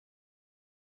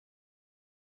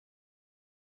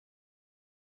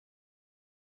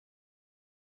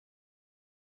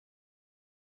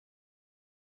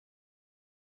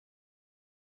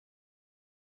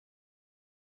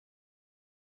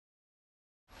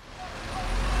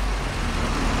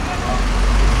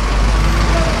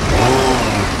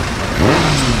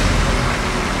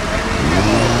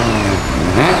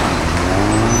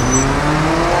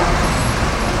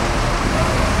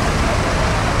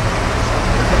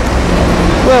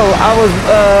I was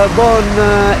born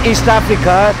East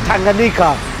Africa,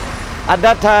 Tanganyika. At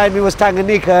that time it was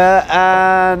Tanganyika,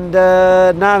 and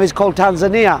now it's called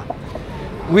Tanzania.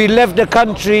 We left the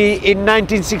country in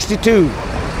 1962.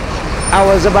 I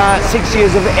was about 6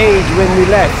 years of age when we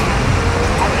left.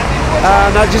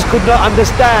 And I just could not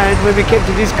understand when we came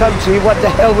to this country what the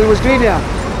hell we was doing here.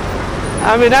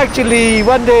 I mean, actually,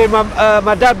 one day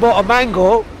my dad bought a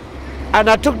mango, and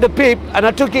I took the pip and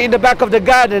I took it in the back of the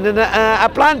garden and I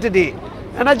planted it.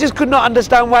 And I just could not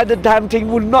understand why the damn thing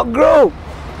would not grow.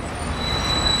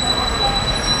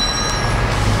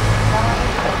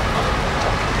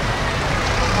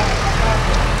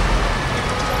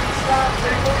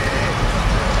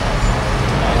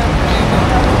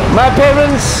 My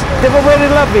parents, they were very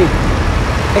loving,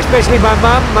 especially my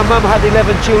mom. My mom had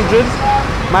 11 children.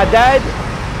 My dad,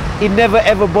 he never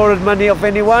ever borrowed money of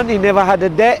anyone. He never had a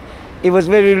debt. He was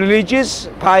very religious,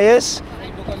 pious,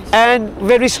 and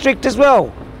very strict as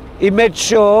well. He made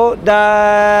sure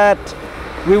that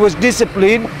we was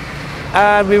disciplined,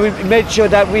 and we made sure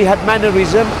that we had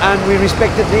mannerism and we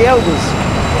respected the elders.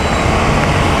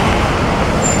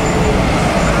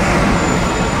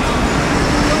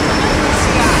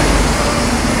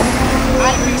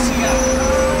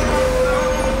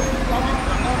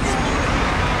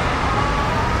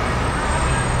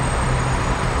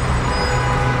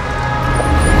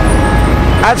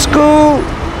 At school,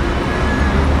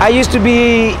 I used to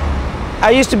be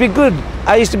good.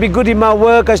 I used to be good in my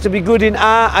work. I used to be good in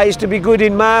art. I used to be good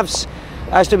in maths.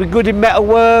 I used to be good in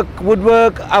metalwork,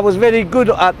 woodwork. I was very good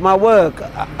at my work.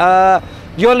 The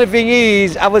only thing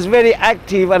is, I was very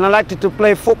active, and I liked to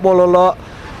play football a lot,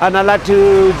 and I liked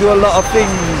to do a lot of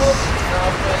things.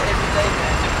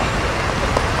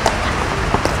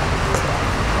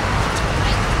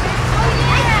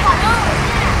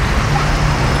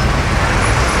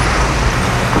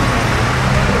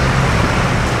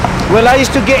 Well, I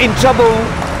used to get in trouble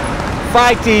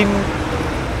fighting,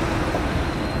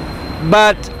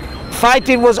 but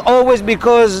fighting was always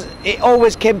because it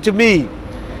always came to me.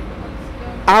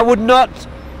 I would not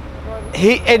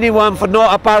hit anyone for no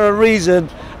apparent reason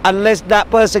unless that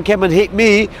person came and hit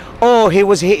me or he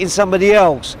was hitting somebody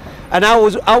else. And I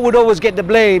would always get the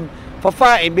blame for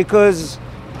fighting because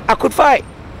I could fight.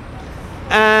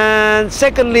 And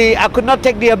secondly, I could not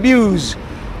take the abuse,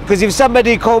 because if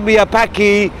somebody called me a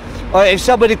packy, or if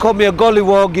somebody called me a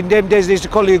gollywog, in them days they used to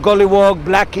call you a gollywog,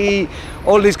 blackie,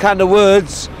 all these kind of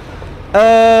words.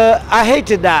 I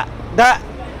hated that.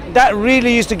 That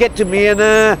really used to get to me, and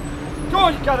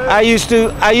I used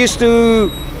to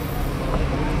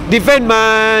defend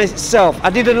myself. I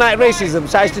didn't like racism,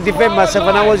 so I used to defend myself,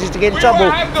 and I always used to get in trouble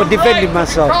for defending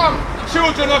myself.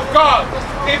 Children of God,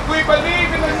 if we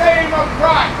believe in the name of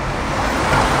Christ.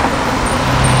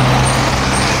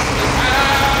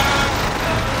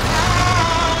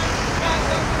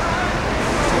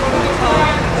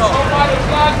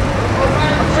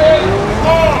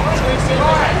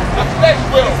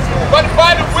 But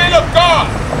by the will of God,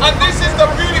 and this is the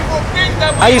beautiful thing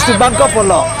that I used to bunk off a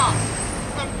lot.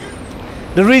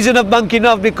 The reason of bunking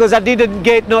off, because I didn't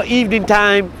get no evening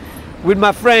time with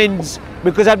my friends,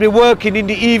 because I'd be working in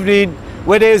the evening,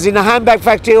 whether it was in a handbag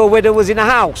factory or whether it was in a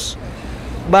house.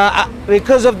 But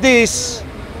because of this,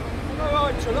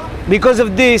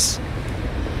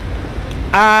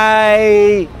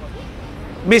 I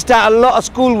missed out a lot of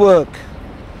schoolwork.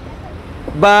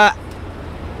 But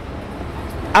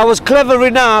I was clever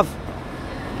enough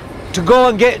to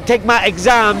go and take my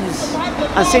exams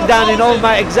and sit down in all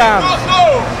my exams. You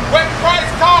know when Christ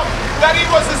comes that he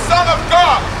was the Son of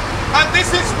God, and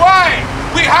this is why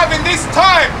we have in this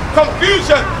time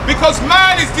confusion, because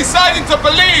man is deciding to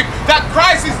believe that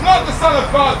Christ is not the Son of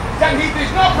God, that he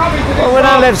did not come into this world. When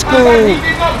I left school,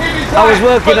 I was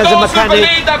working as a mechanic,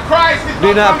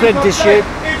 doing an apprenticeship.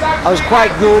 I was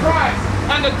quite good.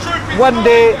 One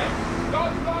day,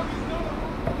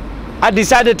 I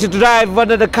decided to drive one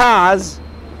of the cars,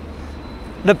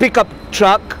 the pickup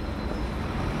truck,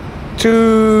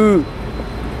 to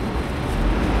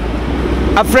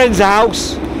a friend's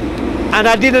house, and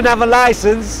I didn't have a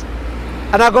license,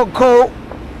 and I got caught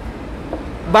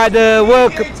by the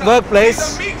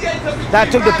workplace.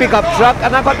 That took the pickup truck,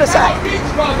 and I got the sack.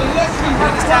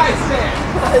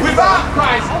 Without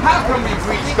Christ, how can we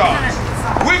reach God?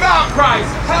 Without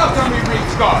Christ, how can we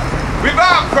reach God?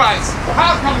 Without Christ,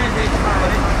 how can we reach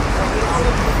God?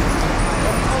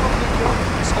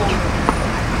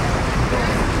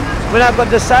 When I got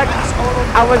the sack,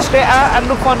 I went straight out and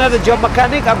looked for another job,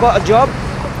 mechanic. I got a job,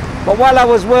 but while I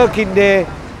was working there,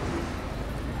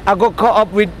 I got caught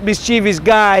up with mischievous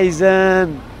guys,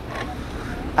 and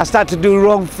I started to do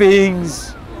wrong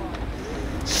things.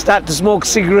 start to smoke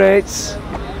cigarettes,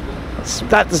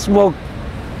 start to smoke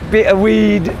a bit of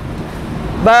weed,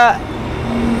 but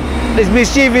these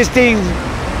mischievous things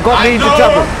got me into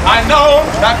trouble. I know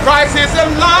that Christ is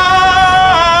alive.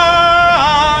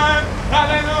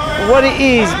 Hallelujah. What it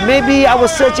is, maybe I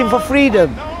was searching for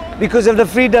freedom because of the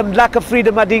freedom, lack of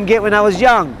freedom I didn't get when I was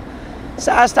young.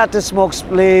 So I started to smoke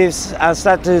spliffs, I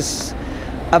started to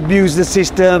abuse the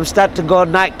system, start to go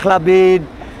night clubbing,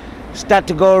 start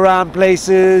to go around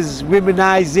places,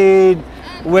 womenizing,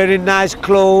 wearing nice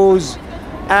clothes.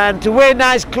 And to wear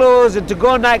nice clothes and to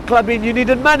go night clubbing, you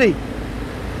needed money.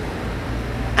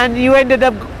 And you ended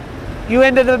up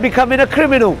becoming a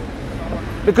criminal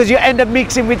because you end up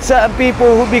mixing with certain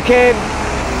people who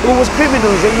was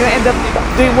criminals, and you end up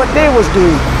doing what they was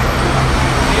doing.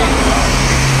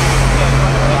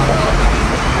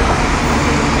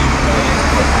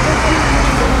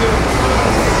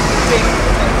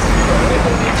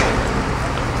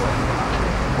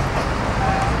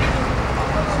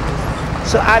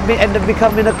 So I ended up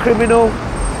becoming a criminal,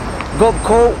 got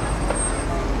caught.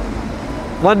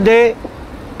 One day,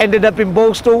 ended up in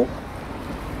Boston,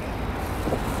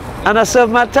 and I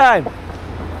served my time.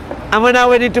 And when I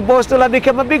went into Boston, I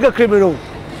became a bigger criminal.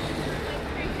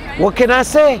 What can I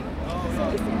say?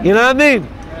 You know what I mean?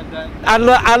 I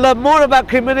learned more about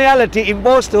criminality in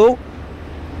Boston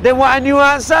than what I knew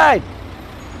outside.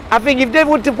 I think if they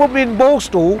would have put me in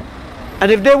Boston,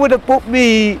 and if they would have put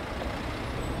me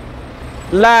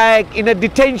like in a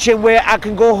detention where I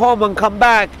can go home and come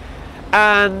back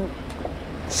and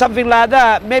something like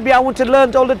that, maybe I would have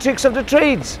learned all the tricks of the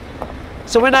trades.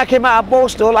 So when I came out of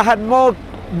Boston, I had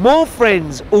more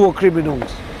friends who were criminals.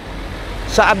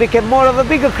 So I became more of a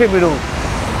bigger criminal.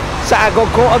 So I got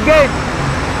caught again,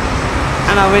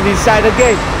 and I went inside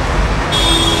again.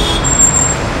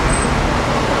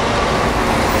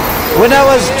 When I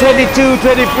was 22,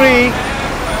 23,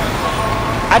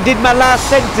 I did my last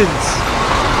sentence.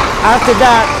 After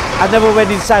that, I never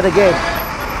went inside again.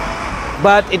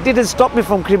 But it didn't stop me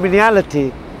from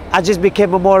criminality. I just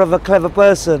became more of a clever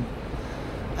person.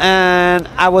 And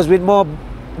I was with more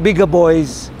bigger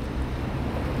boys.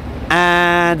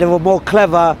 And they were more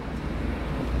clever.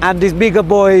 And these bigger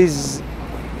boys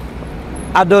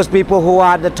are those people who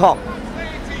are at the top.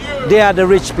 They are the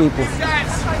rich people.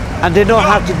 And they know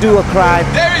how to do a crime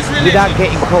without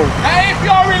getting caught. And if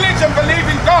your religion believes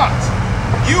in God,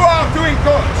 you are doing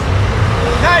good.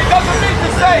 Now it doesn't mean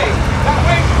to say that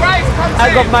when Christ comes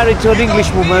I got married to an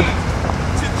English woman,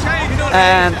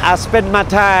 and I spent my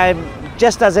time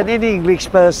just as any English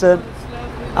person.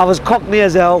 I was cockney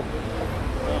as hell.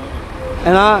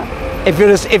 You know, if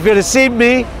you'd have seen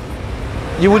me,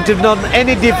 you wouldn't have known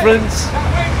any difference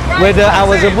whether I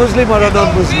was a Muslim or a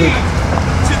non-Muslim.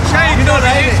 To change your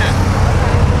religion,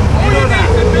 all you need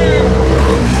to do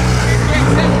is to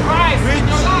accept Christ in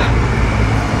your life.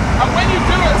 And when you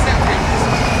do accept Him,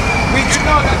 you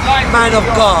know that life Man of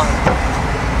God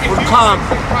would come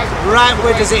right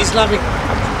where there's an Islamic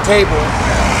table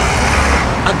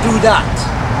and do that.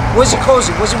 What's he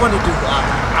causing? What's he want to do?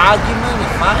 Argument, a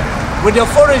fight? When the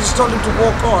authorities told him to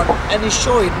walk on, and he's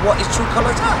showing what his true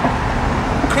colours are.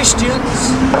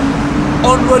 Christians,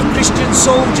 onward Christian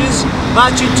soldiers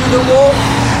marching to the war,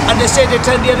 and they say they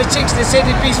turn the other chicks, they say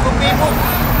they're peaceful people.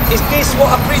 Is this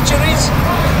what a preacher is?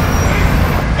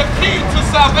 The key to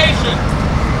salvation.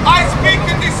 I speak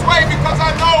in this way because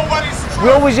I know what is true. We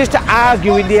always used to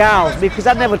argue in the house because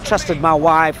I never trusted my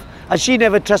wife and she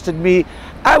never trusted me.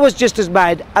 I was just as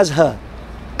bad as her.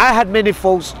 I had many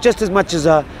faults just as much as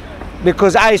her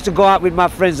because I used to go out with my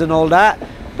friends and all that.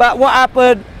 But what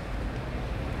happened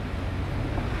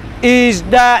is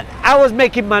that I was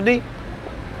making money.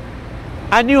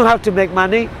 I knew how to make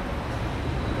money.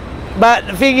 But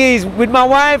the thing is, with my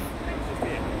wife,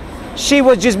 she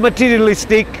was just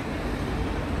materialistic,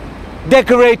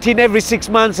 decorating every 6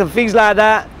 months and things like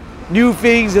that, new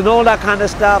things and all that kind of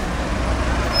stuff.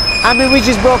 I mean, we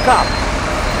just broke up.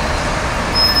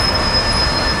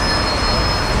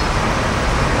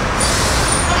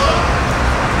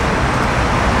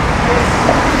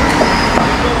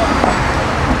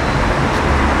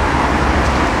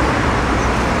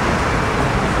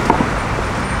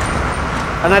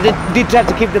 And I did try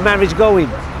to keep the marriage going.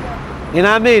 You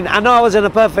know what I mean? I know I wasn't a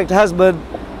perfect husband,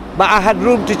 but I had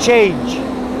room to change.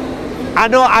 I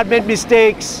know I'd made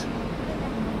mistakes.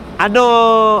 I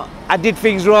know I did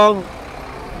things wrong,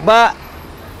 but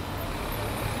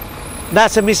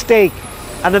that's a mistake,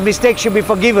 and a mistake should be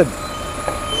forgiven.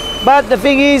 But the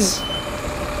thing is,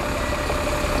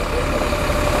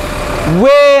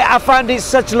 where I found it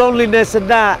such loneliness and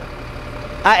that,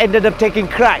 I ended up taking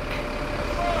crack.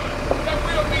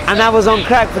 And I was on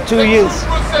crack for 2 years.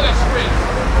 A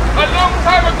long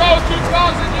time ago,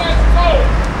 2,000 years ago,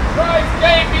 Christ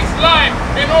gave his life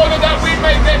in order that we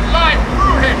may get life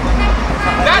through him.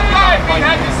 That life he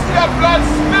had his blood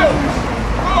spilled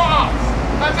for us.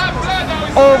 And that blood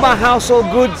now is all my household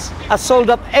goods, I sold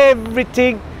up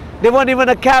everything. There wasn't even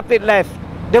a carpet left.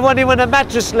 There wasn't even a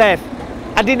mattress left.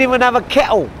 I didn't even have a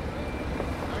kettle.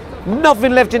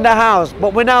 Nothing left in the house.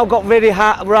 But when I got very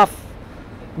rough,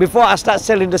 before I start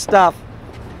selling the stuff,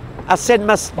 I sent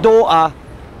my daughter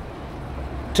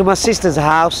to my sister's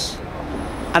house,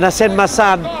 and I sent my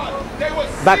son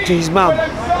back to his mum.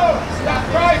 That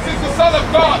Christ is the Son of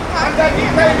God, and that he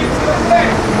came into the flesh.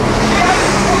 He has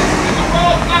been in the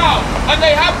world now, and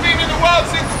they have been in the world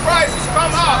since Christ has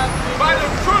come out by the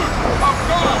truth of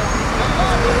God.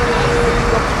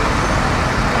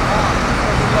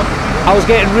 I was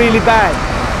getting really bad.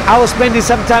 I was spending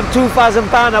sometimes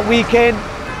 £2,000 a weekend,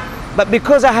 but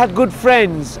because I had good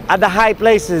friends at the high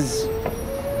places,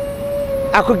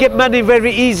 I could get money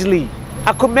very easily.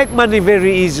 I could make money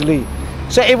very easily.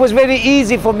 So it was very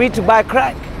easy for me to buy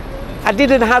crack. I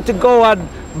didn't have to go and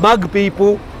mug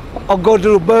people or go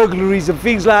to burglaries and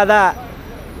things like that.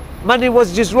 Money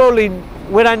was just rolling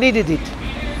when I needed it.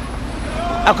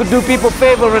 I could do people a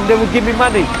favor and they would give me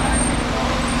money.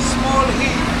 Small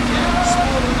heat.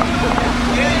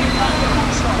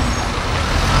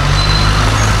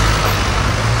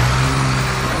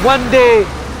 One day,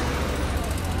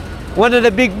 one of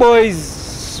the big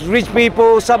boys, rich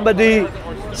people, somebody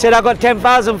said, I got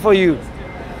 10,000 for you.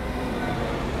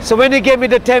 So when he gave me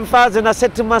the 10,000, I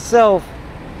said to myself,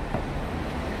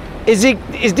 is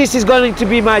this going to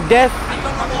be my death?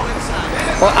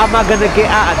 Or am I going to get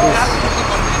out of this?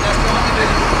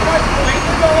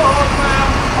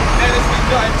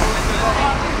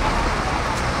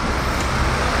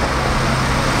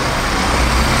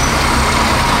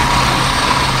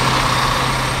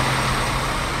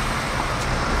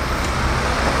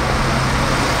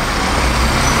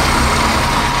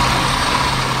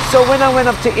 So when I went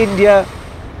up to India,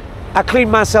 I cleaned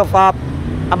myself up,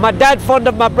 and my dad phoned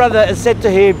up my brother and said to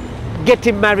him, get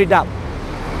him married up.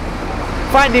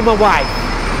 Find him a wife.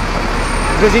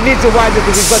 Because he needs a wife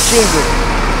because he's got children.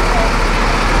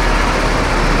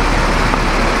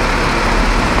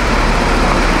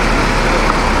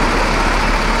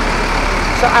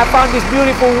 So I found this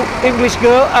beautiful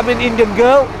Indian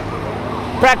girl,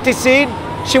 practicing.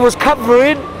 She was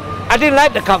covering. I didn't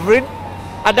like the covering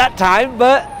at that time,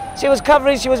 but she was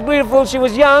covering, she was beautiful, she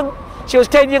was young, she was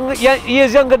 10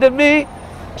 years younger than me.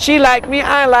 She liked me,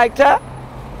 I liked her.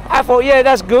 I thought, yeah,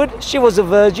 that's good. She was a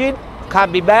virgin,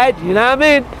 can't be bad, you know what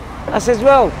I mean? I says,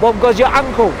 well, Bob goes, your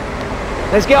uncle.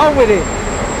 Let's get on with it.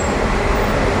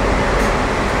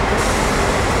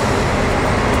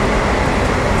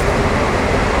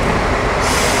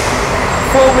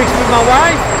 Four weeks with my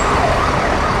wife,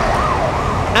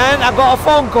 and I got a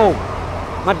phone call.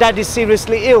 My dad is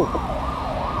seriously ill.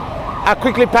 I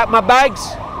quickly packed my bags,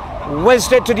 went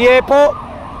straight to the airport,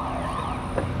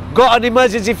 got an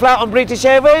emergency flight on British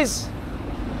Airways.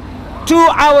 2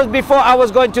 hours before I was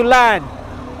going to land,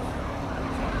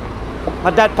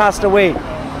 my dad passed away.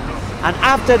 And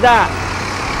after that,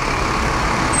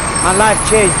 my life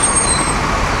changed.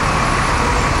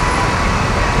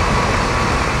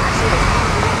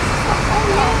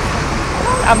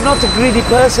 I'm not a greedy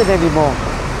person anymore.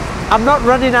 I'm not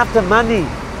running after money.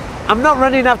 I'm not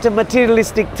running after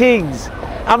materialistic things.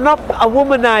 I'm not a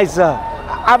womanizer.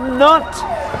 I'm not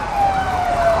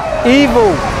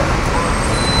evil.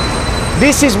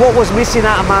 This is what was missing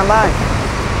out of my life.